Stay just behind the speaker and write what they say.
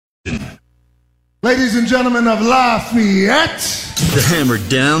Ladies and gentlemen of Lafayette. The Hammered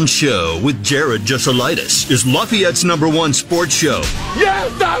Down Show with Jared Jusselitis is Lafayette's #1 sports show.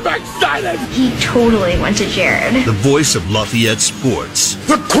 Yes, I'm excited! He totally went to Jared. The voice of Lafayette sports.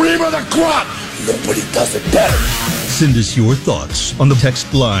 The cream of the crop! Nobody does it better. Send us your thoughts on the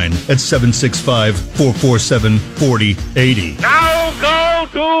text line at 765-447-4080. Now go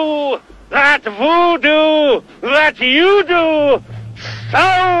do that voodoo that you do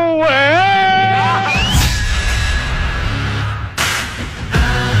so well.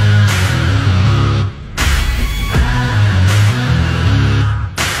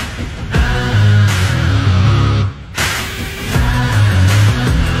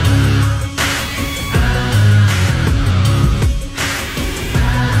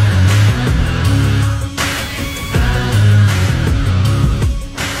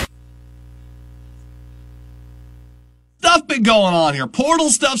 Stuff been going on here. Portal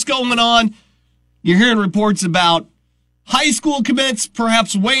stuff's going on. You're hearing reports about high school commits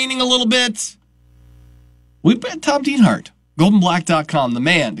perhaps waning a little bit. We've got Tom Dienhart, goldenblack.com, the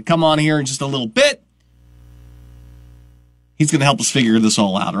man, to come on here in just a little bit. He's going to help us figure this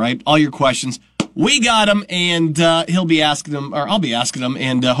all out, all right? All your questions. We got him, and he'll be asking them, or I'll be asking him,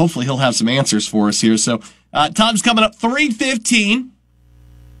 and hopefully he'll have some answers for us here. So Tom's coming up 3:15.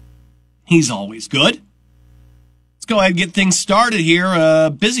 He's always good. Let's go ahead and get things started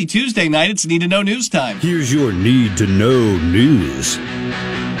here. Busy Tuesday night. It's Need to Know News time. Here's your Need to Know News.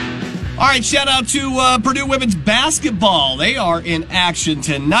 All right, shout out to Purdue women's basketball. They are in action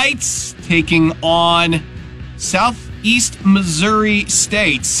tonight, taking on Southeast Missouri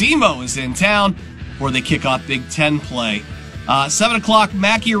State. SEMO is in town where they kick off Big Ten play. 7 o'clock,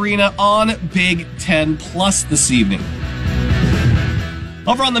 Mackey Arena on Big Ten Plus this evening.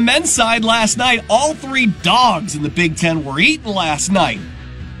 Over on the men's side last night, all three dogs in the Big Ten were eaten last night.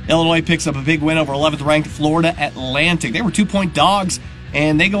 Illinois picks up a big win over 11th-ranked Florida Atlantic. They were 2-point dogs,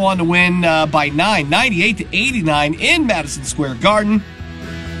 and they go on to win by 9, 98-89 in Madison Square Garden.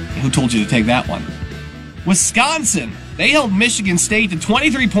 Who told you to take that one? Wisconsin, they held Michigan State to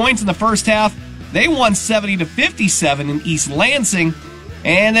 23 points in the first half. They won 70-57 in East Lansing.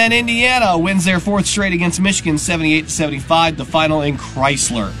 And then Indiana wins their fourth straight against Michigan, 78-75, the final in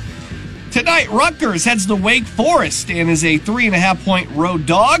Chrysler. Tonight, Rutgers heads to Wake Forest and is a 3.5-point road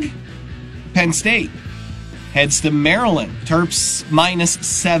dog. Penn State heads to Maryland. Terps minus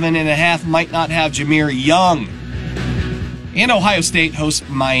 7.5, might not have Jameer Young. And Ohio State hosts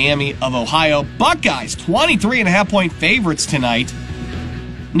Miami of Ohio. Buckeyes, 23.5-point favorites tonight.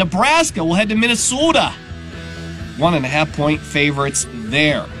 Nebraska will head to Minnesota. 1.5-point favorites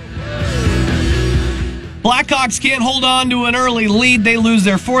there. Blackhawks can't hold on to an early lead. They lose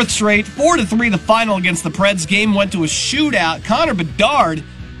their fourth straight. 4-3 the final against the Preds. Game went to a shootout. Connor Bedard,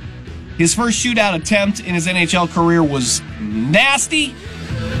 his first shootout attempt in his NHL career was nasty.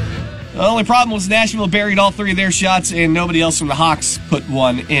 The only problem was Nashville buried all three of their shots and nobody else from the Hawks put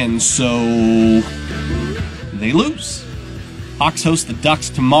one in, so they lose. Hawks host the Ducks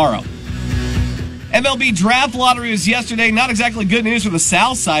tomorrow. MLB draft lottery was yesterday. Not exactly good news for the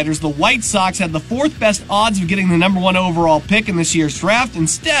Southsiders. The White Sox had the fourth best odds of getting the #1 overall pick in this year's draft.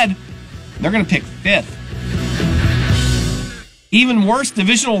 Instead, they're going to pick fifth. Even worse,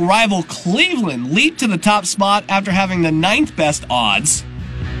 divisional rival Cleveland leaped to the top spot after having the 9th best odds.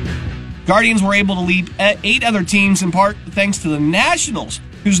 Guardians were able to leap 8 other teams, in part thanks to the Nationals,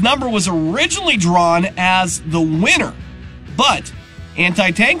 whose number was originally drawn as the winner. But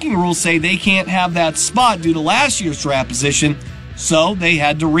anti-tanking rules say they can't have that spot due to last year's draft position, so they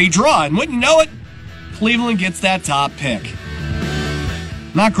had to redraw. And wouldn't you know it, Cleveland gets that top pick.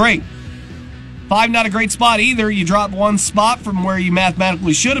 Not great. 5, not a great spot either. You drop one spot from where you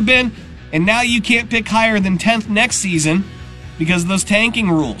mathematically should have been, and now you can't pick higher than 10th next season because of those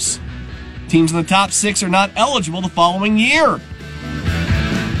tanking rules. Teams in the top 6 are not eligible the following year.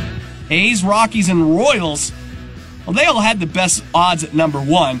 A's, Rockies, and Royals, well, they all had the best odds at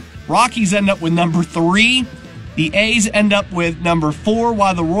 #1. Rockies end up with #3. The A's end up with #4,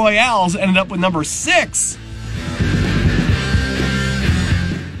 while the Royals ended up with #6.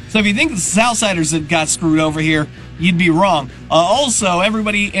 So if you think the Southsiders had got screwed over here, you'd be wrong. Also,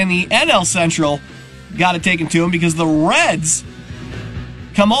 everybody in the NL Central got it taken to them because the Reds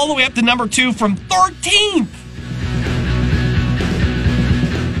come all the way up to #2 from 13th.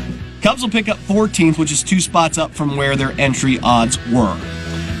 Cubs will pick up 14th, which is 2 spots up from where their entry odds were.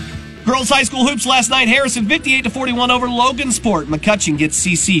 Girls high school hoops last night. Harrison 58-41 over Logansport. McCutcheon gets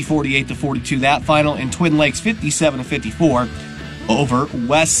CC 48-42. That final in Twin Lakes 57-54 over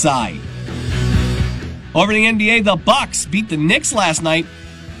West Side. Over in the NBA, the Bucks beat the Knicks last night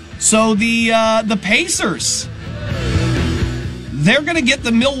So the Pacers, they're going to get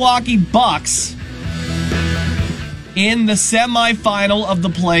the Milwaukee Bucks in the semifinal of the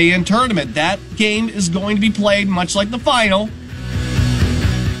play-in tournament. That game is going to be played, much like the final,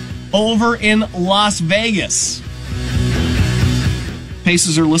 over in Las Vegas.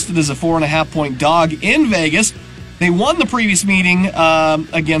 Pacers are listed as a 4.5-point dog in Vegas. They won the previous meeting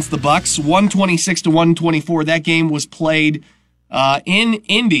against the Bucks, 126-124. That game was played in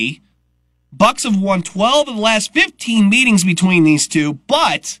Indy. Bucks have won 12 of the last 15 meetings between these two,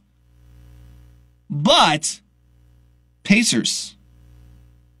 but Pacers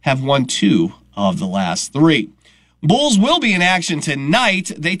have won 2 of the last 3. Bulls will be in action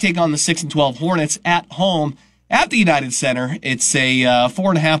tonight. They take on the 6-12 Hornets at home at the United Center. It's a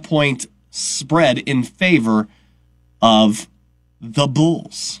 4.5-point spread in favor of the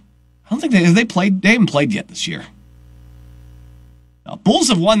Bulls. I don't think they haven't played yet this year. Now, Bulls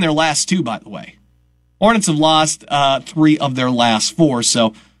have won their last 2, by the way. Hornets have lost 3 of their last 4.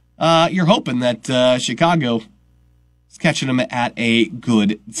 So you're hoping that Chicago is catching them at a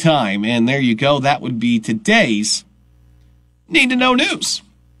good time. And there you go. That would be today's Need to Know News.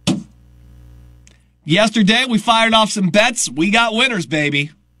 Yesterday, we fired off some bets. We got winners,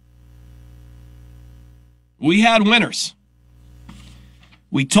 baby. We had winners.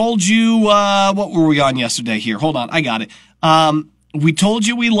 We told you, what were we on yesterday here? Hold on, I got it. We told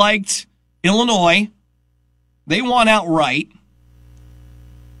you we liked Illinois. They won outright.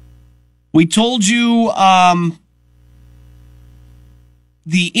 We told you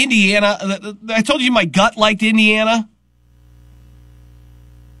the Indiana. I told you my gut liked Indiana.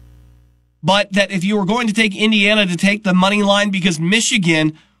 But that if you were going to take Indiana, to take the money line, because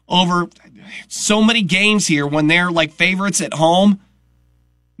Michigan, over so many games here, when they're like favorites at home,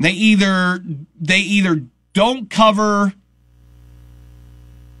 they either don't cover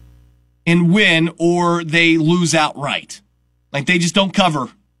and win, or they lose outright. Like, they just don't cover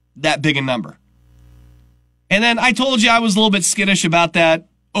that big a number. And then I told you I was a little bit skittish about that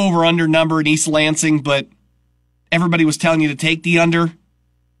over-under number in East Lansing, but everybody was telling you to take the under.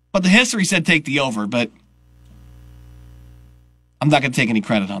 But the history said take the over, but I'm not going to take any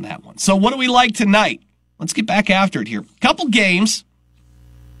credit on that one. So what do we like tonight? Let's get back after it here. Couple games,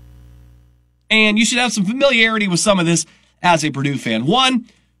 and you should have some familiarity with some of this as a Purdue fan. One,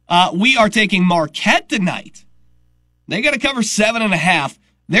 we are taking Marquette tonight. They got to cover 7.5.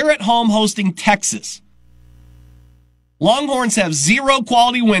 They're at home hosting Texas. Longhorns have 0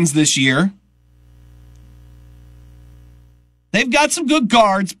 quality wins this year. They've got some good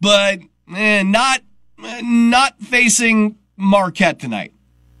guards, but not facing Marquette tonight.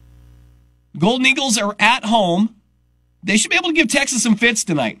 Golden Eagles are at home. They should be able to give Texas some fits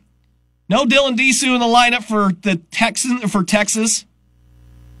tonight. No Dylan Disu in the lineup for Texas.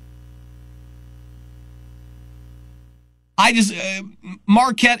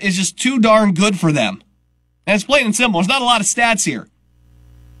 Marquette is just too darn good for them. And it's plain and simple. There's not a lot of stats here.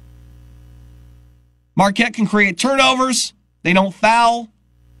 Marquette can create turnovers. They don't foul.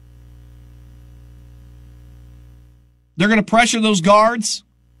 They're going to pressure those guards.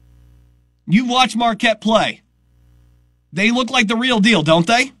 You watch Marquette play. They look like the real deal, don't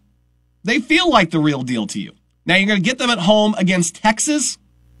they? They feel like the real deal to you. Now you're going to get them at home against Texas.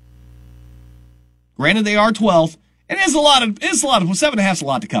 Granted, they are 12th. It is a lot of 7.5 is a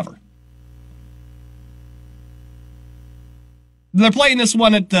lot to cover. They're playing this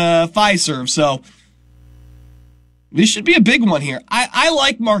one at Fiserv, so this should be a big one here. I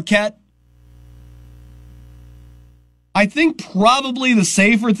like Marquette. I think probably the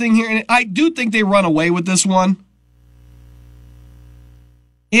safer thing here, and I do think they run away with this one.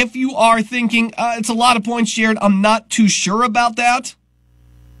 If you are thinking, it's a lot of points, Jared, I'm not too sure about that.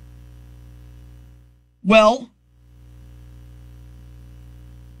 Well,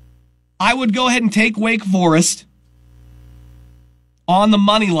 I would go ahead and take Wake Forest on the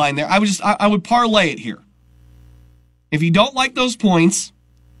money line there. I would parlay it here. If you don't like those points,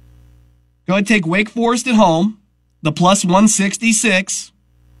 go ahead and take Wake Forest at home, the plus 166.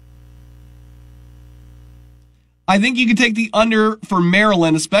 I think you could take the under for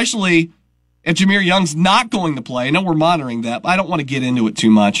Maryland, especially if Jahmir Young's not going to play. I know we're monitoring that, but I don't want to get into it too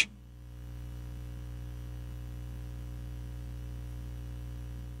much.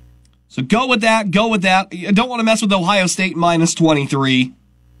 So go with that. You don't want to mess with Ohio State minus 23.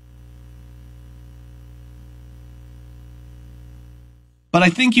 But I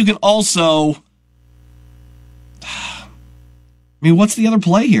think you can also... what's the other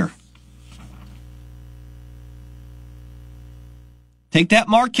play here? Take that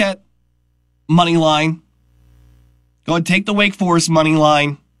Marquette money line. Go ahead and take the Wake Forest money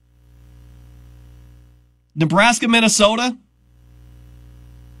line. Nebraska, Minnesota.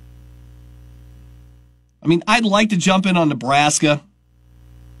 I mean, I'd like to jump in on Nebraska,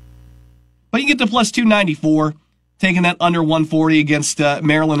 but you get to plus 294, taking that under 140 against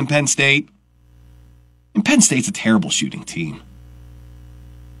Maryland and Penn State. And Penn State's a terrible shooting team.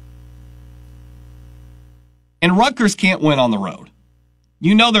 And Rutgers can't win on the road.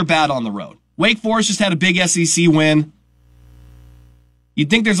 You know they're bad on the road. Wake Forest just had a big SEC win. You'd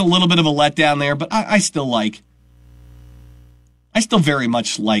think there's a little bit of a letdown there, but I still very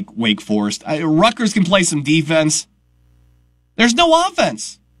much like Wake Forest. Rutgers can play some defense. There's no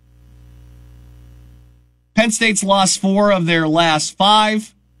offense. Penn State's lost 4 of their last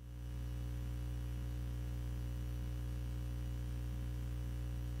 5.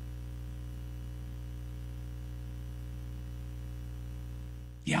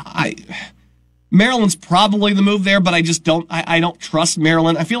 Yeah, Maryland's probably the move there, but I just don't trust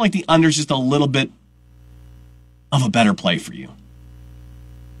Maryland. I feel like the under's just a little bit of a better play for you.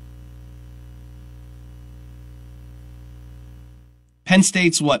 Penn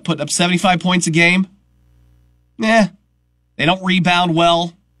State's putting up 75 points a game? They don't rebound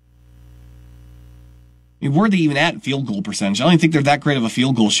well. I mean, where are they even at in field goal percentage? I don't even think they're that great of a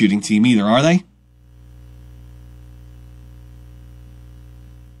field goal shooting team either, are they?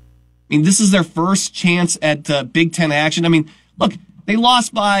 I mean, this is their first chance at Big Ten action. I mean, look, they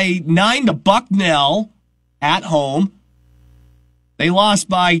lost by 9 to Bucknell at home. They lost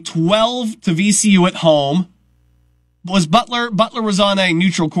by 12 to VCU at home. Was Butler was on a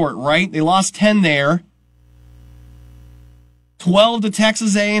neutral court, right? They lost 10 there. 12 to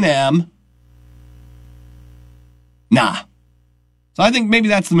Texas A&M. Nah. So I think maybe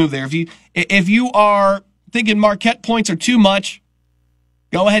that's the move there. If you are thinking Marquette points are too much,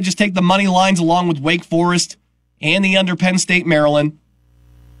 go ahead, just take the money lines along with Wake Forest and the under Penn State, Maryland.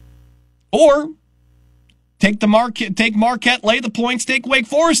 Or take Marquette, lay the points, take Wake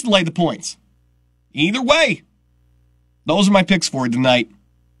Forest and lay the points. Either way, those are my picks for you tonight.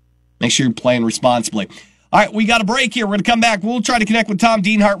 Make sure you're playing responsibly. All right, we got a break here. We're going to come back. We'll try to connect with Tom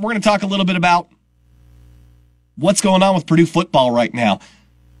Dienhart. We're going to talk a little bit about what's going on with Purdue football right now.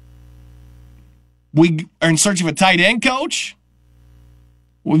 We are in search of a tight end coach.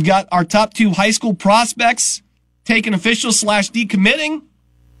 We've got our top 2 high school prospects taking official / decommitting.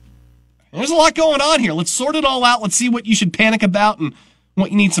 There's a lot going on here. Let's sort it all out. Let's see what you should panic about and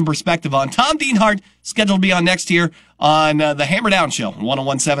what you need some perspective on. Tom Dienhart scheduled to be on next here on the Hammer Down Show,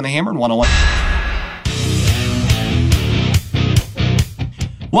 101.7 The Hammer and 101.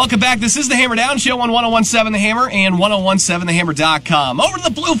 Welcome back. This is the Hammer Down Show on 101.7 The Hammer and 101.7thehammer.com. Over to the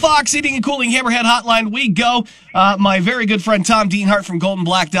Blue Fox Heating and Cooling Hammerhead Hotline we go. My very good friend Tom Dienhart from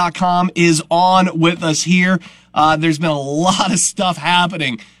GoldenBlack.com is on with us here. There's been a lot of stuff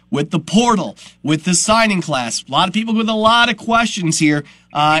happening with the portal, with the signing class. A lot of people with a lot of questions here.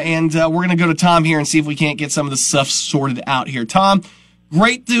 And we're going to go to Tom here and see if we can't get some of the stuff sorted out here. Tom,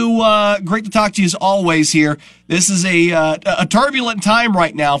 great to talk to you as always here. This is a turbulent time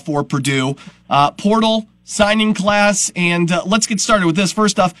right now for Purdue. Portal, signing class, and let's get started with this.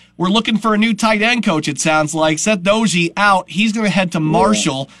 First off, we're looking for a new tight end coach, it sounds like. Seth Doji out. He's going to head to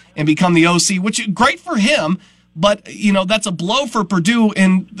Marshall and become the OC, which is great for him. But, that's a blow for Purdue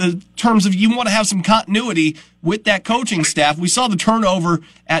in the terms of you want to have some continuity with that coaching staff. We saw the turnover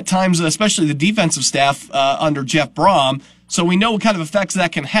at times, especially the defensive staff under Jeff Brom. So we know what kind of effects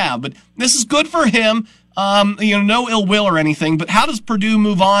that can have. But this is good for him. No ill will or anything. But how does Purdue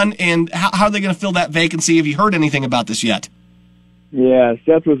move on, and how are they going to fill that vacancy? Have you heard anything about this yet? Yeah,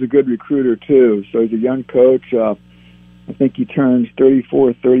 Seth was a good recruiter, too. So he's a young coach. I think he turns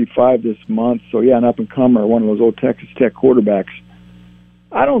 34, 35 this month. So, yeah, an up-and-comer, one of those old Texas Tech quarterbacks.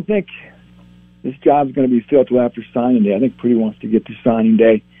 I don't think this job's going to be filled till after signing day. I think Purdue wants to get to signing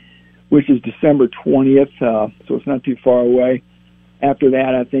day, which is December 20th, so it's not too far away. After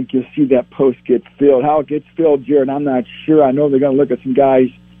that, I think you'll see that post get filled. How it gets filled, Jared, I'm not sure. I know they're going to look at some guys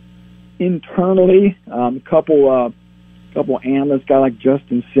internally, a couple analysts, guy like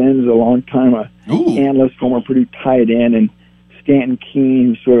Justin Sims, a long-time analyst, former Purdue tight end, and Stanton Keene,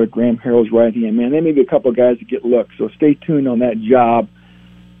 who's sort of Graham Harrell's right-hand man. There may be a couple of guys that get looks, so stay tuned on that job.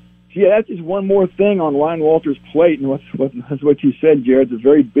 So, yeah, that's just one more thing on Ryan Walters' plate, and that's what you said, Jared. It's a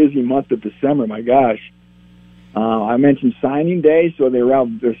very busy month of December, my gosh. I mentioned signing day, so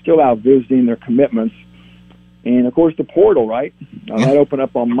they're still out visiting their commitments. And, of course, the portal, right? That opened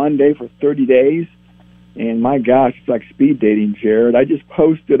up on Monday for 30 days. And, my gosh, it's like speed dating, Jared. I just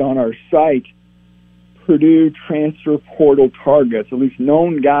posted on our site Purdue transfer portal targets, at least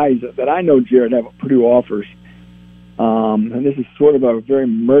known guys that I know, Jared, have Purdue offers. And this is sort of a very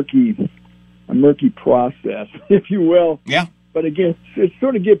murky murky process, if you will. Yeah. But again, it's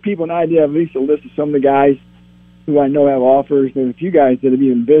sort of give people an idea, of at least a list of some of the guys who I know have offers. There's a few guys that have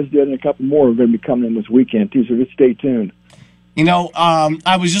even visited, and a couple more are going to be coming in this weekend, too, so just stay tuned. You know,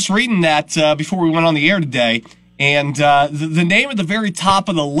 I was just reading that before we went on the air today, and the name at the very top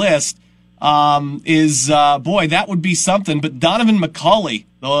of the list is, boy, that would be something, but Donovan McCulley,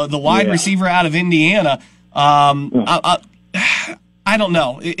 the wide receiver out of Indiana. I don't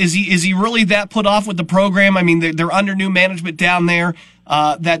know. Is he really that put off with the program? I mean, they're under new management down there.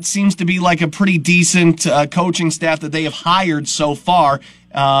 That seems to be like a pretty decent coaching staff that they have hired so far.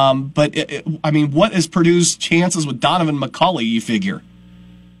 But I mean, what is Purdue's chances with Donovan McCulley, you figure?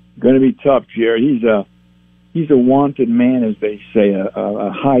 Going to be tough, Jared. He's a wanted man, as they say,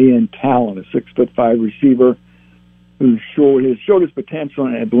 a high-end talent, a 6'5" receiver who showed his potential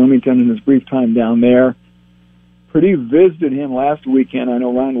at Bloomington in his brief time down there. Purdue visited him last weekend. I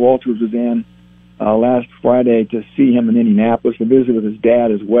know Ryan Walters was in last Friday to see him in Indianapolis, to visit with his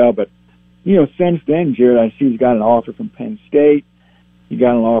dad as well. But, you know, since then, Jared, I see he's got an offer from Penn State. He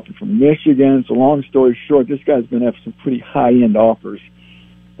got an offer from Michigan. So long story short, this guy's going to have some pretty high-end offers.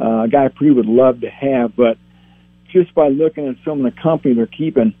 A guy Purdue would love to have, but just by looking at some of the company they're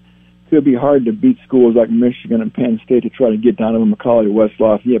keeping, it could be hard to beat schools like Michigan and Penn State to try to get Donovan McCulley to West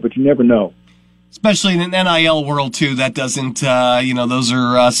Lafayette, but you never know. Especially in an NIL world, too. That doesn't, those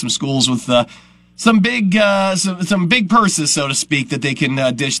are some schools with some big purses, so to speak, that they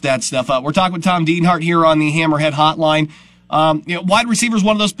can dish that stuff up. We're talking with Tom Dienhart here on the Hammerhead Hotline. Wide receiver is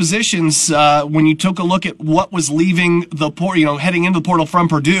one of those positions, when you took a look at what was leaving the portal, heading into the portal from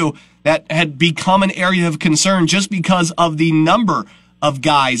Purdue, that had become an area of concern just because of the number of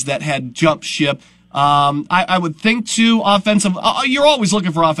guys that had jumped ship. I would think, too, offensive. You're always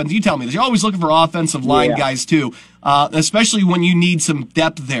looking for offense. You tell me this. You're always looking for offensive line guys, too, especially when you need some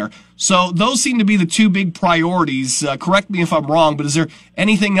depth there. So those seem to be the two big priorities. Correct me if I'm wrong, but is there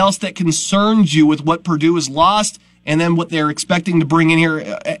anything else that concerns you with what Purdue has lost and then what they're expecting to bring in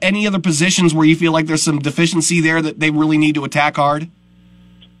here? Any other positions where you feel like there's some deficiency there that they really need to attack hard?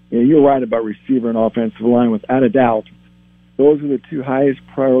 Yeah, you're right about receiver and offensive line, without a doubt. Those are the two highest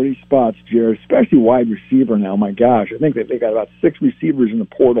priority spots, Jared, especially wide receiver now. My gosh, I think they got about 6 receivers in the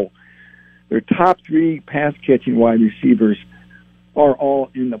portal. Their top 3 pass-catching wide receivers are all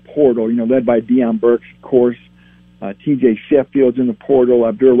in the portal, led by Deion Burks, of course. T.J. Sheffield's in the portal.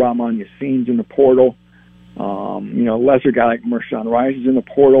 Abdur-Rahman Yasseen's in the portal. A lesser guy like Mershawn Rice is in the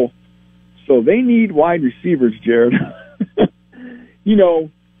portal. So they need wide receivers, Jared.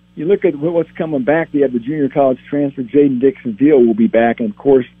 You look at what's coming back. They have the junior college transfer, Jaden Dixon-Veal, will be back. And, of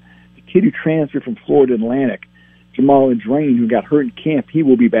course, the kid who transferred from Florida Atlantic, Jamal Adrain, who got hurt in camp, he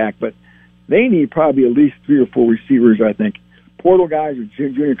will be back. But they need probably at least 3 or 4 receivers, I think. Portal guys or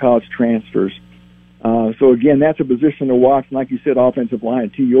junior college transfers. So, again, that's a position to watch. And like you said, offensive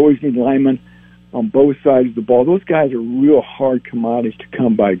line, too. You always need linemen on both sides of the ball. Those guys are real hard commodities to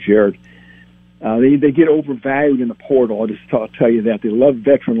come by, Jared. They get overvalued in the portal. I'll tell you that. They love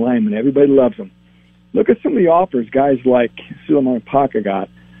veteran linemen. Everybody loves them. Look at some of the offers guys like Suleiman Paka got,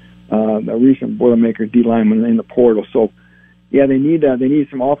 a recent Boilermaker D lineman in the portal. So, yeah, they need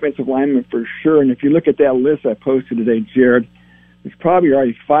some offensive linemen for sure. And if you look at that list I posted today, Jared, there's probably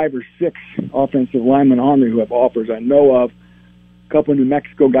already 5 or 6 offensive linemen on there who have offers I know of. A couple of New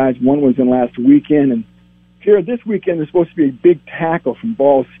Mexico guys. One was in last weekend, and Jared, this weekend there's supposed to be a big tackle from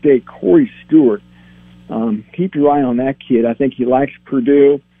Ball State, Corey Stewart. Keep your eye on that kid. I think he likes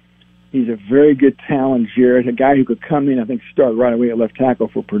Purdue. He's a very good talent, Jared, a guy who could come in, I think, start right away at left tackle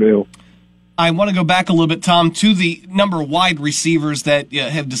for Purdue. I want to go back a little bit, Tom, to the number of wide receivers that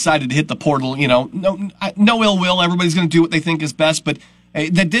have decided to hit the portal. No ill will. Everybody's going to do what they think is best, but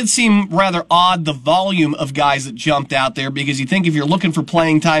that did seem rather odd, the volume of guys that jumped out there, because you think if you're looking for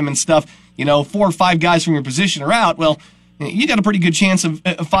playing time and stuff, 4 or 5 guys from your position are out, well, you got a pretty good chance of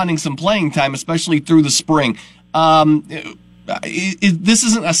finding some playing time, especially through the spring. This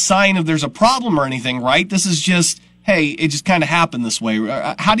isn't a sign of there's a problem or anything, right? This is just, hey, it just kind of happened this way.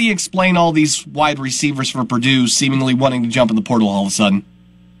 How do you explain all these wide receivers for Purdue seemingly wanting to jump in the portal all of a sudden?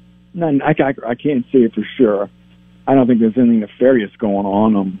 None. I can't say it for sure. I don't think there's anything nefarious going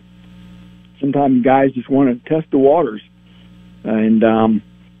on. Sometimes guys just want to test the waters. And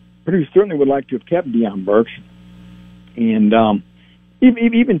Purdue certainly would like to have kept Deion Burks. And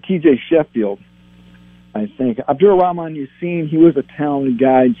even T.J. Sheffield, I think. Abdur-Rahman Yasseen, he was a talented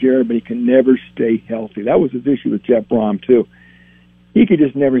guy, Jared, but he could never stay healthy. That was his issue with Jeff Brom, too. He could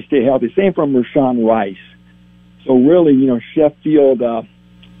just never stay healthy. Same from Mershawn Rice. So really, Sheffield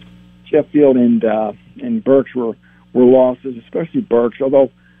and Burks were losses, especially Burks.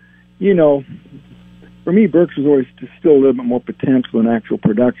 Although, for me, Burks was always just still a little bit more potential in actual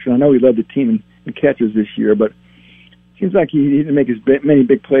production. I know he led the team in catches this year, but it seems like he didn't make as many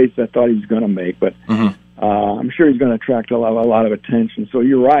big plays as I thought he was going to make. But I'm sure he's going to attract a lot of attention. So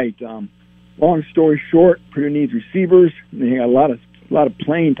you're right. Long story short, Purdue needs receivers. They got a lot of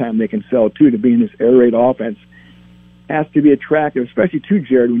playing time they can sell too to be in this air raid offense. Has to be attractive, especially to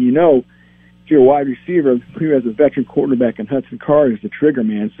Jared when if you're a wide receiver who has a veteran quarterback in Hudson Card as the trigger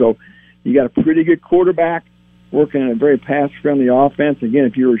man. So you got a pretty good quarterback working in a very pass-friendly offense. Again,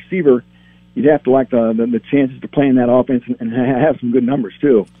 if you're a receiver, you'd have to like the chances to play in that offense and have some good numbers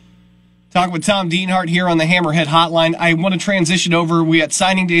too. Talking with Tom Dienhart here on the Hammerhead Hotline. I want to transition over. We got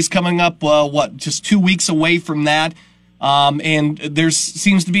signing days coming up, just 2 weeks away from that. And there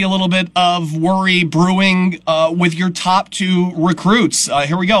seems to be a little bit of worry brewing with your top two recruits.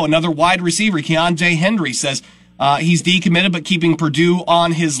 Here we go. Another wide receiver, Keandre Henry, says he's decommitted but keeping Purdue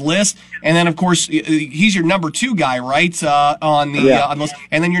on his list. And then, of course, he's your number 2 guy, right, on the list.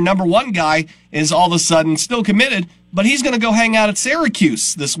 And then your number 1 guy is all of a sudden still committed, but he's going to go hang out at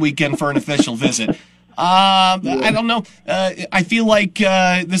Syracuse this weekend for an official visit. I don't know. I feel like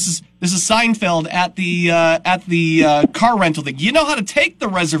this is Seinfeld at the car rental thing. You know how to take the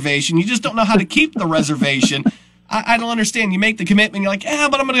reservation, you just don't know how to keep the reservation. I don't understand. You make the commitment, you're like, but I'm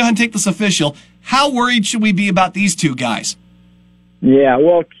going to go ahead and take this official. How worried should we be about these two guys? Yeah,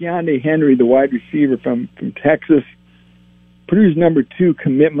 well, Keandre Henry, the wide receiver from Texas, Purdue's number 2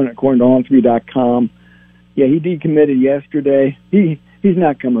 commitment according to On3.com. Yeah, he decommitted yesterday. He's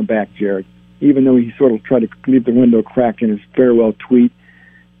not coming back, Jared. Even though he sort of tried to leave the window cracked in his farewell tweet,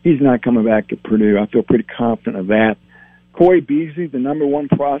 he's not coming back to Purdue. I feel pretty confident of that. Corey Beasley, the number 1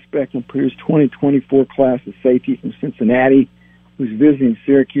 prospect in Purdue's 2024 class of safety from Cincinnati, who's visiting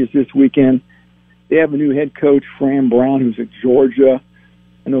Syracuse this weekend. They have a new head coach, Fran Brown, who's at Georgia.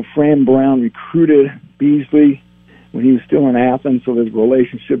 I know Fran Brown recruited Beasley when he was still in Athens, so there's a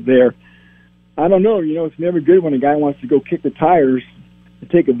relationship there. I don't know. It's never good when a guy wants to go kick the tires to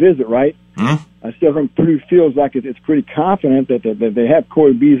take a visit, right? I still think Purdue feels like it's pretty confident that they have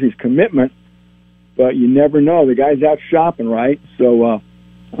Corey Beasley's commitment, but you never know. The guy's out shopping, right? So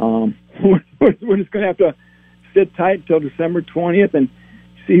we're just going to have to sit tight until December 20th and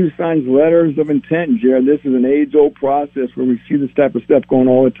see who signs letters of intent, Jared. This is an age-old process where we see this type of stuff going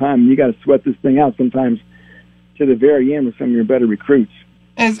all the time, and you got to sweat this thing out sometimes to the very end with some of your better recruits.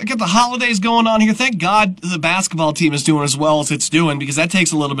 And get the holidays going on here. Thank God the basketball team is doing as well as it's doing, because that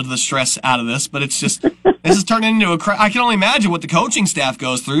takes a little bit of the stress out of this. But it's just, this is turning into I can only imagine what the coaching staff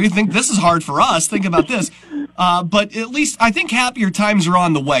goes through. You think this is hard for us. Think about this. But at least I think happier times are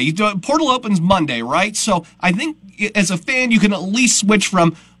on the way. Portal opens Monday, right? So I think as a fan, you can at least switch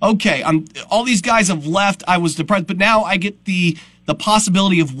from, okay, all these guys have left. I was depressed, but now I get the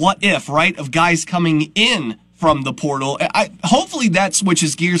possibility of what if, right? Of guys coming in from the portal. Hopefully that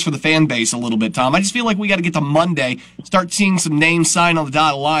switches gears for the fan base a little bit, Tom. I just feel like we got to get to Monday, start seeing some names signed on the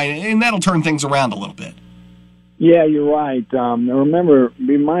dotted line, and that'll turn things around a little bit. Yeah, you're right. Now remember,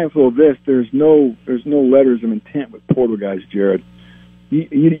 be mindful of this. There's no letters of intent with portal guys, Jared.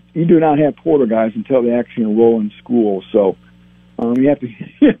 You do not have portal guys until they actually enroll in school. So you have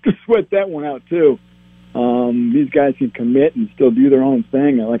to sweat that one out too. These guys can commit and still do their own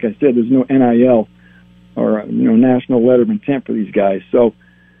thing. Like I said, there's no NIL or national letter of intent for these guys. So,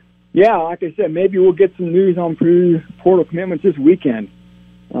 yeah, like I said, maybe we'll get some news on Purdue portal commitments this weekend.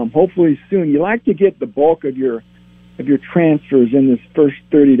 Hopefully soon. You like to get the bulk of your transfers in this first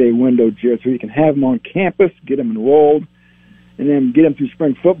 30-day window, Jared, so you can have them on campus, get them enrolled, and then get them through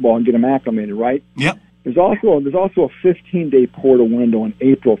spring football and get them acclimated, right? Yep. There's also a 15-day portal window in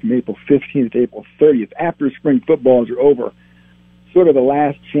April, from April 15th to April 30th, after spring footballs are over. Sort of the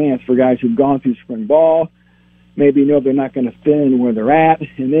last chance for guys who've gone through spring ball, maybe know they're not going to fit in where they're at,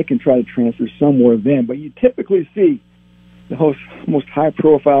 and they can try to transfer somewhere then. But you typically see the most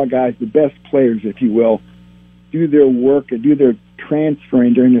high-profile guys, the best players, if you will, do their work and do their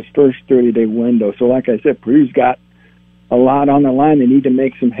transferring during this first 30-day window. So like I said, Purdue's got a lot on the line. They need to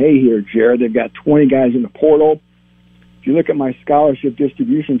make some hay here, Jared. They've got 20 guys in the portal. If you look at my scholarship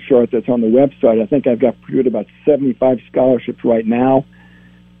distribution chart that's on the website, I think I've got Purdue at about 75 scholarships right now.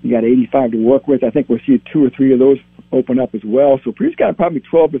 You got 85 to work with. I think we'll see 2 or 3 of those open up as well. So Purdue's got probably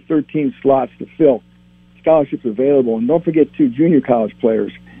 12 to 13 slots to fill, scholarships available. And don't forget, too, junior college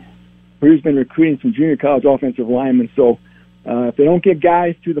players. Purdue's been recruiting some junior college offensive linemen. So if they don't get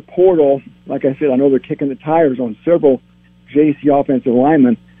guys through the portal, like I said, I know they're kicking the tires on several JC offensive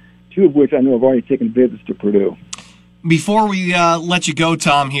linemen, 2 of which I know have already taken visits to Purdue. Before we let you go,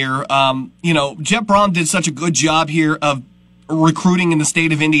 Tom, here, Jeff Brom did such a good job here of recruiting in the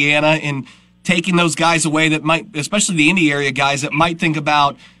state of Indiana and taking those guys away that might, especially the Indy area guys that might think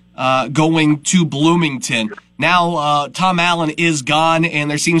about going to Bloomington. Now Tom Allen is gone, and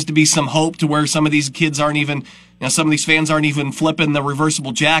there seems to be some hope to where some of these kids aren't even, some of these fans aren't even flipping the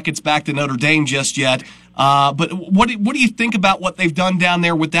reversible jackets back to Notre Dame just yet. But what do you think about what they've done down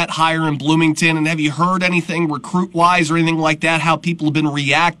there with that hire in Bloomington? And have you heard anything recruit-wise or anything like that, how people have been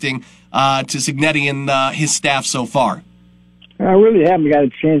reacting to Cignetti and his staff so far? I really haven't got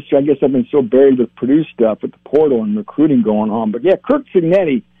a chance to. I guess I've been so buried with Purdue stuff, with the portal and recruiting going on. But, yeah, Kirk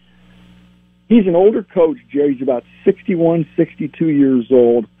Cignetti, he's an older coach, Jerry. He's about 61, 62 years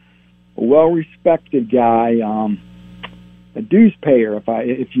old, a well-respected guy, a dues payer,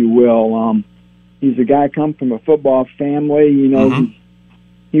 if you will. He's a guy come from a football family.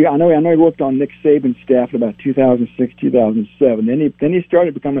 I know he worked on Nick Saban's staff in about 2006, 2007. Then he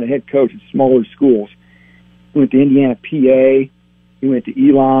started becoming a head coach at smaller schools. He went to Indiana, PA. He went to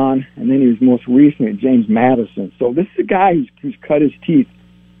Elon, and then he was most recently at James Madison. So this is a guy who's cut his teeth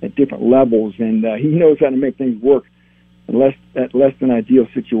at different levels, and he knows how to make things work at less than ideal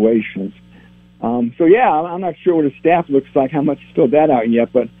situations. I'm not sure what his staff looks like, how much he's filled that out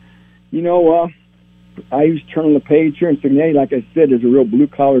yet, but, I used to turn on the page here, and Cignetti, like I said, is a real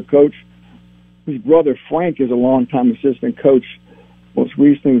blue-collar coach. His brother, Frank, is a longtime assistant coach, most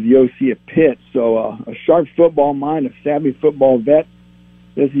recently with the OC at Pitt. So a sharp football mind, a savvy football vet.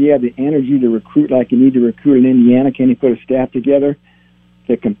 Does he have the energy to recruit like you need to recruit in Indiana? Can he put a staff together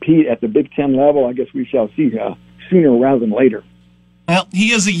to compete at the Big Ten level? I guess we shall see sooner rather than later. Well,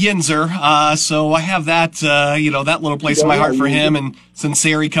 he is a Yinzer, so I have that, that little place in my heart for him, and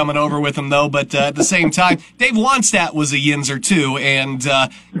Sinceri coming over with him, though. But at the same time, Dave Wannstedt was a Yinzer, too, and,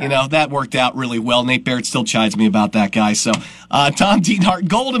 that worked out really well. Nate Barrett still chides me about that guy. So, Tom Dienhart,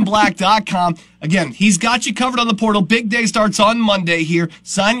 goldandblack.com. Again, he's got you covered on the portal. Big day starts on Monday here.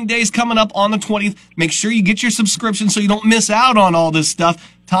 Signing day is coming up on the 20th. Make sure you get your subscription so you don't miss out on all this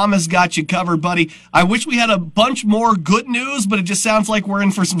stuff. Tom has got you covered, buddy. I wish we had a bunch more good news, but it just sounds like we're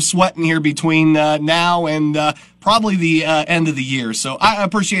in for some sweating here between now and probably the end of the year. So I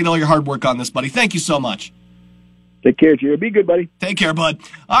appreciate all your hard work on this, buddy. Thank you so much. Take care, Jerry. Be good, buddy. Take care, bud.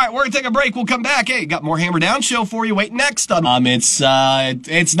 All right, we're going to take a break. We'll come back. Hey, got more Hammer Down show for you. Wait, next on. It's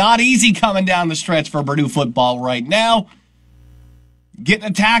not easy coming down the stretch for Purdue football right now. Getting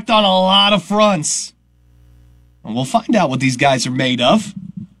attacked on a lot of fronts. And we'll find out what these guys are made of.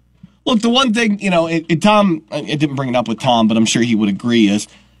 Look, the one thing, Tom, I didn't bring it up with Tom, but I'm sure he would agree, is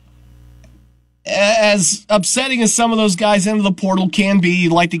as upsetting as some of those guys into the portal can be,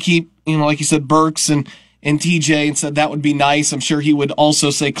 you'd like to keep, like you said, Burks and TJ, and said that would be nice. I'm sure he would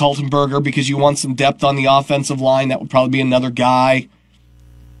also say Kaltenberger because you want some depth on the offensive line. That would probably be another guy.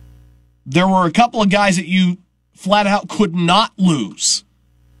 There were a couple of guys that you flat out could not lose.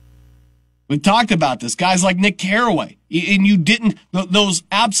 We've talked about this. Guys like Nick Carraway. And you didn't, those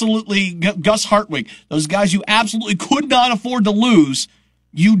absolutely, Gus Hartwig, those guys you absolutely could not afford to lose,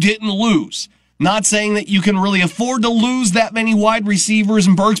 you didn't lose. Not saying that you can really afford to lose that many wide receivers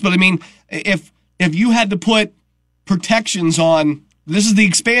and Burks, but I mean, if you had to put protections on, this is the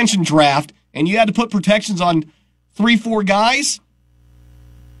expansion draft, and you had to put protections on 3-4 guys,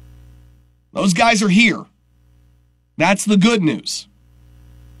 those guys are here. That's the good news.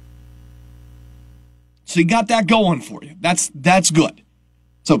 So you got that going for you. That's good.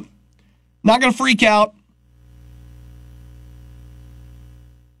 So not going to freak out.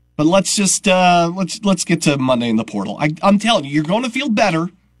 But let's just let's get to Monday in the portal. I'm telling you, you're going to feel better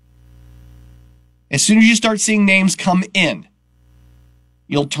as soon as you start seeing names come in.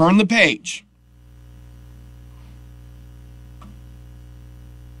 You'll turn the page.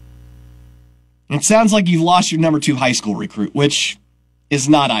 It sounds like you've lost your number 2 high school recruit, which is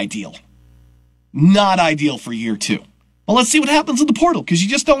not ideal. Not ideal for year 2. Well, let's see what happens in the portal, because you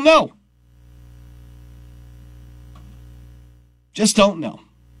just don't know. Just don't know.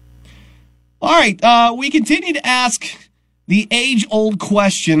 All right, we continue to ask the age-old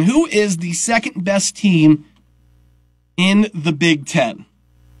question, who is the second best team in the Big Ten?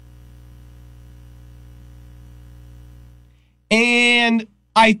 And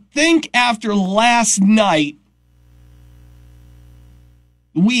I think after last night,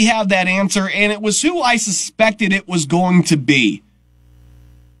 we have that answer, and it was who I suspected it was going to be.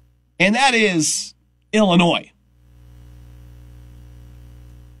 And that is Illinois.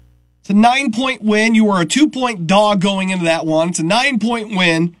 It's a 9-point win. You were a 2-point dog going into that one. It's a 9-point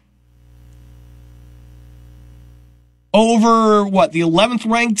win over, the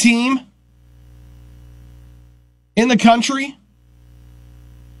 11th ranked team in the country.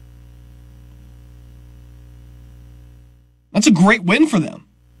 That's a great win for them.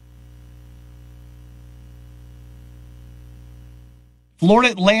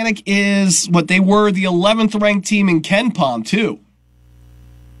 Florida Atlantic is what they were, the 11th ranked team in KenPom, too.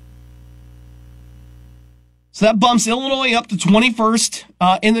 So that bumps Illinois up to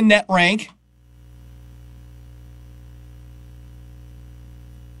 21st in the net rank.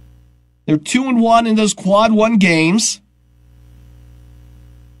 They're 2-1 in those quad one games.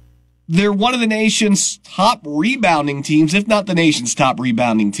 They're one of the nation's top rebounding teams, if not the nation's top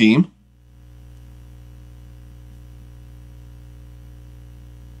rebounding team.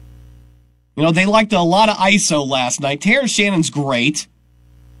 You know, they liked a lot of ISO last night. Terrence Shannon's great.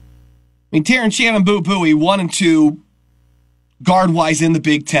 I mean, Terrence Shannon, Boo Booey, 1 and 2 guard-wise in the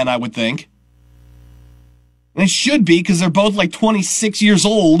Big Ten, I would think. And it should be, because they're both like 26 years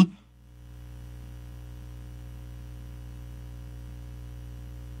old.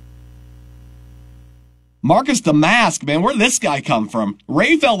 Marcus Damask, man, where did this guy come from?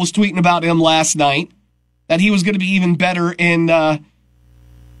 Rayfeld was tweeting about him last night, that he was going to be even better in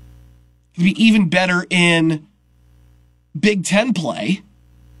Big Ten play.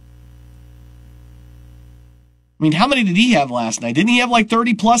 I mean, how many did he have last night? Didn't he have like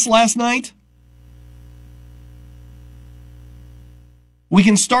 30 plus last night? We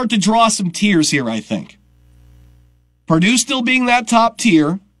can start to draw some tiers here, I think. Purdue still being that top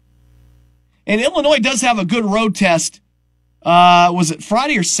tier. And Illinois does have a good road test. Was it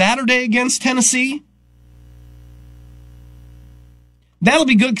Friday or Saturday against Tennessee? That'll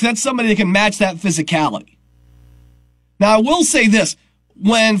be good because that's somebody that can match that physicality. Now, I will say this.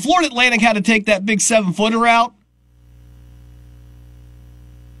 When Florida Atlantic had to take that big 7-footer out,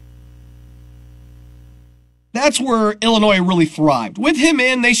 that's where Illinois really thrived. With him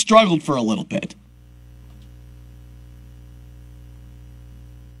in, they struggled for a little bit.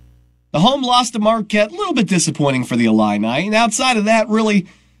 The home loss to Marquette, a little bit disappointing for the Illini. And outside of that, really,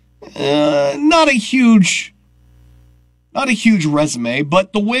 not a huge resume.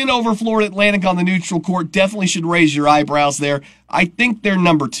 But the win over Florida Atlantic on the neutral court definitely should raise your eyebrows there. I think they're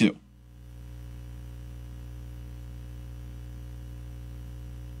number 2.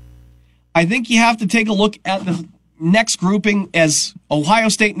 I think you have to take a look at the next grouping as Ohio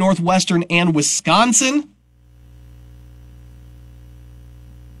State, Northwestern, and Wisconsin.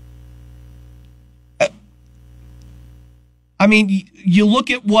 I mean, you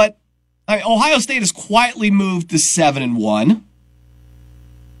look at what Ohio State has quietly moved to 7-1.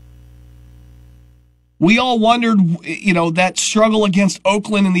 We all wondered, that struggle against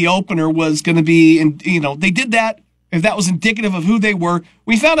Oakland in the opener was going to be, they did that. If that was indicative of who they were,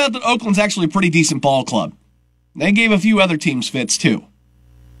 we found out that Oakland's actually a pretty decent ball club. They gave a few other teams fits too.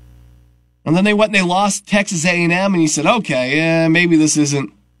 And then they went and they lost Texas A&M, and you said, okay, maybe this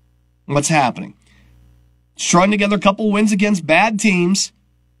isn't what's happening. Strung together a couple wins against bad teams.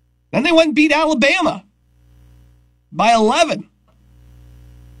 Then they went and beat Alabama by 11.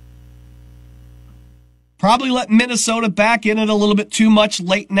 Probably let Minnesota back in it a little bit too much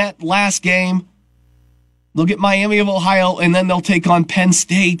late in that last game. They'll get Miami of Ohio, and then they'll take on Penn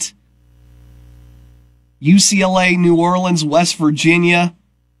State, UCLA, New Orleans, West Virginia,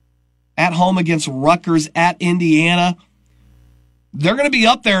 at home against Rutgers, at Indiana. They're going to be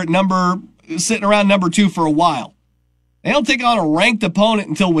up there at sitting around number 2 for a while. They don't take on a ranked opponent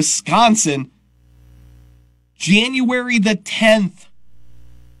until Wisconsin, January the 10th.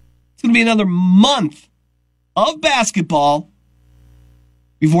 It's going to be another month of basketball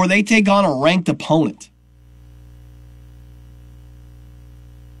before they take on a ranked opponent.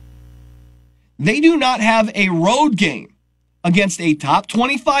 They do not have a road game against a top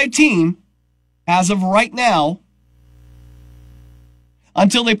 25 team as of right now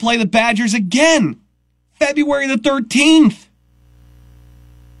until they play the Badgers again, February the 13th.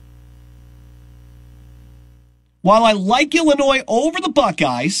 While I like Illinois over the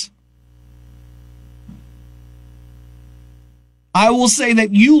Buckeyes, I will say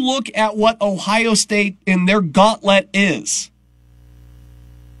that you look at what Ohio State in their gauntlet is.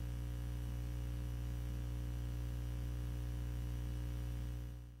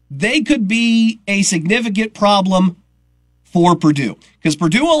 They could be a significant problem for Purdue. Because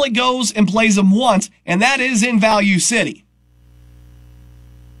Purdue only goes and plays them once, and that is in Value City.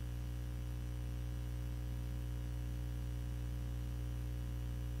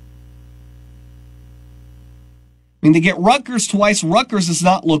 I mean, they get Rutgers twice. Rutgers does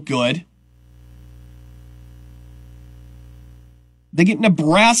not look good. They get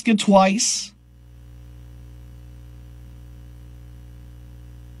Nebraska twice.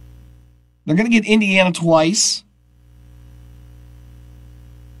 They're going to get Indiana twice.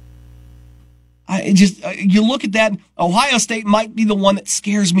 You look at that, Ohio State might be the one that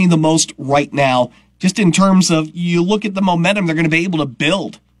scares me the most right now, just in terms of you look at the momentum they're going to be able to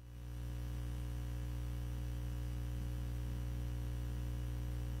build.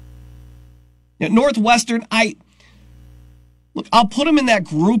 At Northwestern, I'll put them in that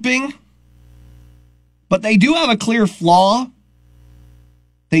grouping, but they do have a clear flaw.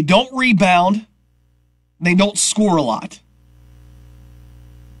 They don't rebound. They don't score a lot.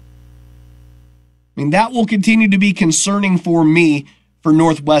 I mean, that will continue to be concerning for me for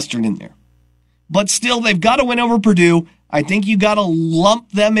Northwestern in there. But still, they've got to win over Purdue. I think you got to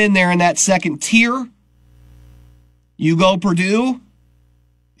lump them in there in that second tier. You go Purdue,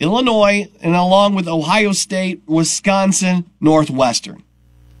 Illinois, and along with Ohio State, Wisconsin, Northwestern.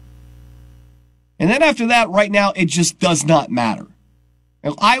 And then after that, right now, it just does not matter.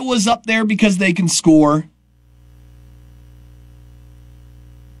 Now, Iowa's up there because they can score.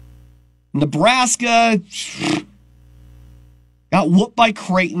 Nebraska got whooped by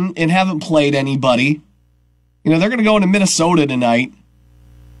Creighton and haven't played anybody. They're going to go into Minnesota tonight.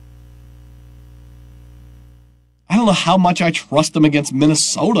 I don't know how much I trust them against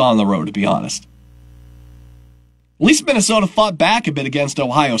Minnesota on the road, to be honest. At least Minnesota fought back a bit against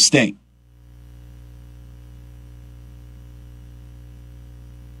Ohio State.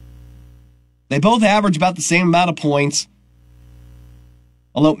 They both average about the same amount of points.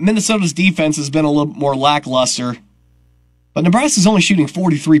 Although Minnesota's defense has been a little more lackluster. But Nebraska's only shooting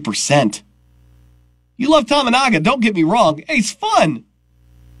 43%. You love Tominaga, don't get me wrong. Hey, it's fun.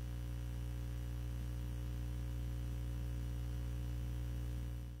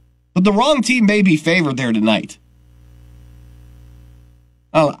 But the wrong team may be favored there tonight.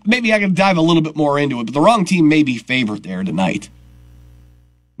 Maybe I can dive a little bit more into it, but the wrong team may be favored there tonight.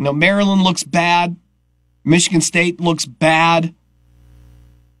 Maryland looks bad. Michigan State looks bad.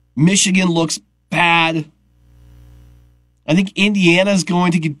 Michigan looks bad. I think Indiana is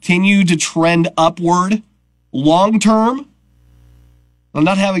going to continue to trend upward long term. I'm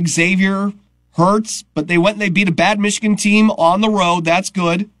not having Xavier hurts, but they went and they beat a bad Michigan team on the road. That's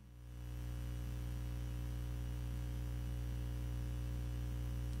good.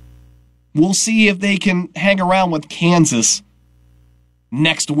 We'll see if they can hang around with Kansas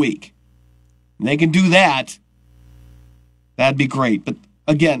next week. If they can do that, that'd be great. But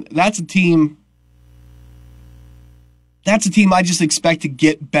again, that's a team I just expect to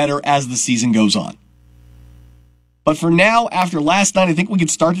get better as the season goes on. But for now, after last night, I think we can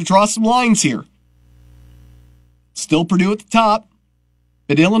start to draw some lines here. Still Purdue at the top,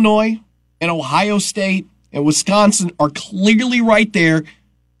 but Illinois and Ohio State and Wisconsin are clearly right there.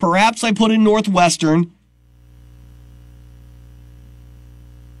 Perhaps I put in Northwestern.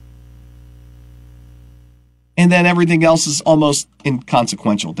 And then everything else is almost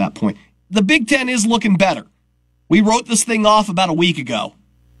inconsequential at that point. The Big Ten is looking better. We wrote this thing off about a week ago.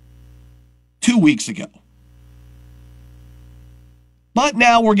 2 weeks ago. But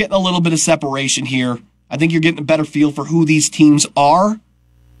now we're getting a little bit of separation here. I think you're getting a better feel for who these teams are.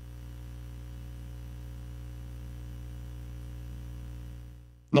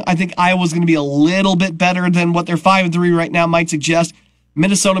 I think Iowa's going to be a little bit better than what their 5-3 right now might suggest.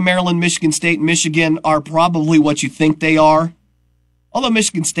 Minnesota, Maryland, Michigan State, Michigan are probably what you think they are. Although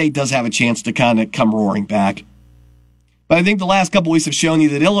Michigan State does have a chance to kind of come roaring back. But I think the last couple weeks have shown you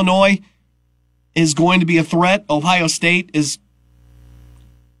that Illinois is going to be a threat. Ohio State is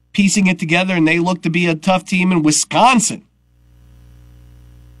piecing it together, and they look to be a tough team in Wisconsin.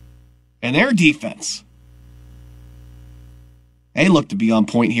 And their defense, they look to be on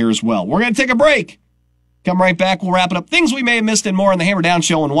point here as well. We're going to take a break. Come right back. We'll wrap it up. Things we may have missed and more on the Hammer Down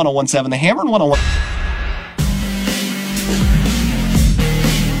Show on 101.7 The Hammer and 101.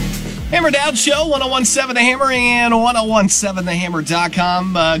 Hammer Down Show, 101.7 The Hammer and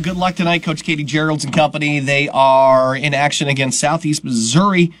 101.7thehammer.com. Good luck tonight, Coach Katie Gerald's and company. They are in action against Southeast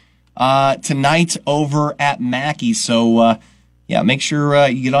Missouri tonight over at Mackey. So, make sure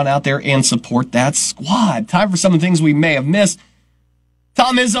you get on out there and support that squad. Time for some of the things we may have missed.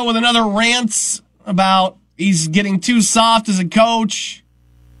 Tom Izzo with another rant about he's getting too soft as a coach.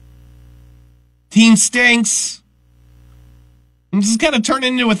 Team stinks. And this is kind of turned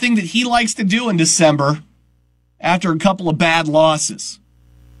into a thing that he likes to do in December after a couple of bad losses.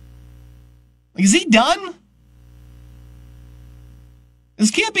 Is he done?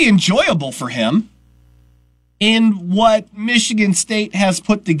 This can't be enjoyable for him in what Michigan State has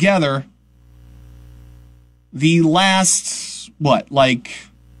put together the last, 4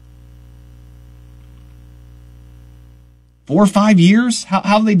 or 5 years? How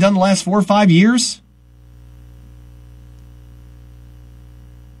have they done the last 4 or 5 years?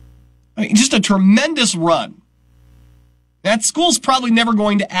 I mean, just a tremendous run. That school's probably never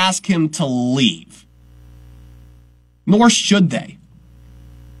going to ask him to leave. Nor should they.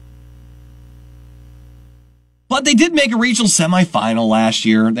 But they did make a regional semifinal last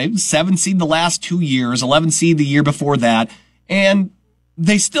year. They 7 seed the last 2 years, 11 seed the year before that, and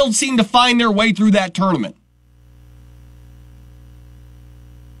they still seem to find their way through that tournament.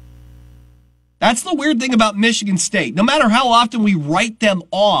 That's the weird thing about Michigan State. No matter how often we write them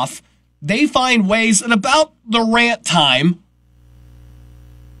off, they find ways at about the rant time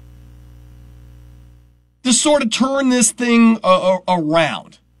to sort of turn this thing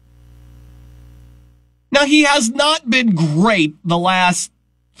around. Now, he has not been great the last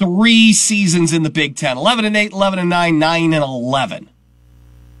 3 seasons in the Big Ten. 11-8, 11-9, 9-11.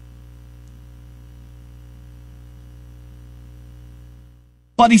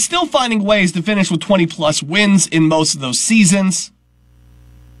 But he's still finding ways to finish with 20-plus wins in most of those seasons.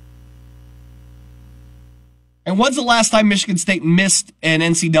 And when's the last time Michigan State missed an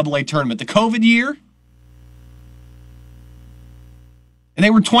NCAA tournament? The COVID year? And they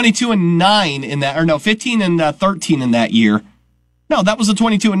were 22-9 in that, or no, 15-13 in that year. No, that was a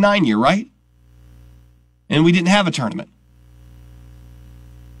 22-9 year, right? And we didn't have a tournament.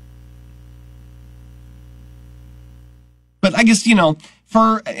 But I guess,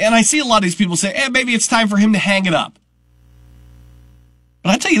 and I see a lot of these people say, maybe it's time for him to hang it up.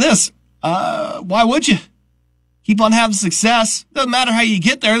 But I tell you this, why would you? Keep on having success. Doesn't matter how you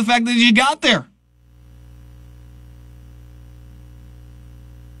get there, the fact that you got there.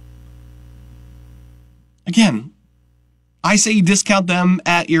 Again, I say you discount them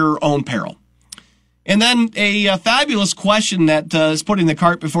at your own peril. And then a fabulous question that is putting the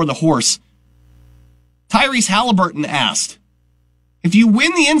cart before the horse. Tyrese Halliburton asked, if you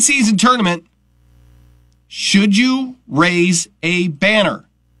win the in-season tournament, should you raise a banner?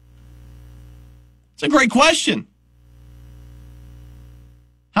 It's a great question.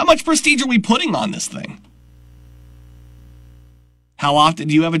 How much prestige are we putting on this thing? How often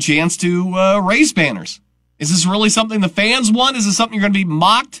do you have a chance to raise banners? Is this really something the fans want? Is this something you're going to be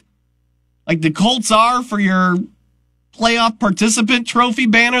mocked like the Colts are for your playoff participant trophy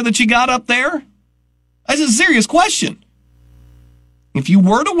banner that you got up there? That's a serious question. If you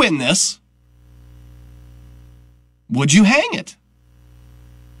were to win this, would you hang it?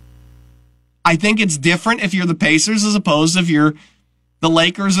 I think it's different if you're the Pacers as opposed to if you're the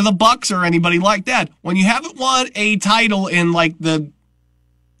Lakers or the Bucks or anybody like that. When you haven't won a title in like the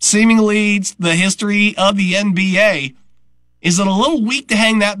seemingly the history of the NBA, is it a little weak to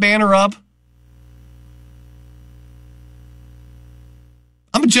hang that banner up?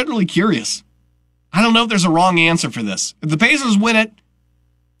 I'm generally curious. I don't know if there's a wrong answer for this. If the Pacers win it,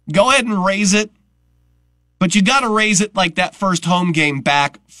 go ahead and raise it. But you got to raise it like that first home game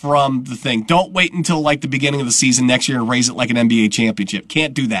back from the thing. Don't wait until like the beginning of the season next year and raise it like an NBA championship.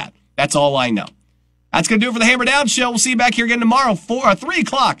 Can't do that. That's all I know. That's going to do it for the Hammer Down Show. We'll see you back here again tomorrow, 3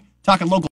 o'clock, talking local.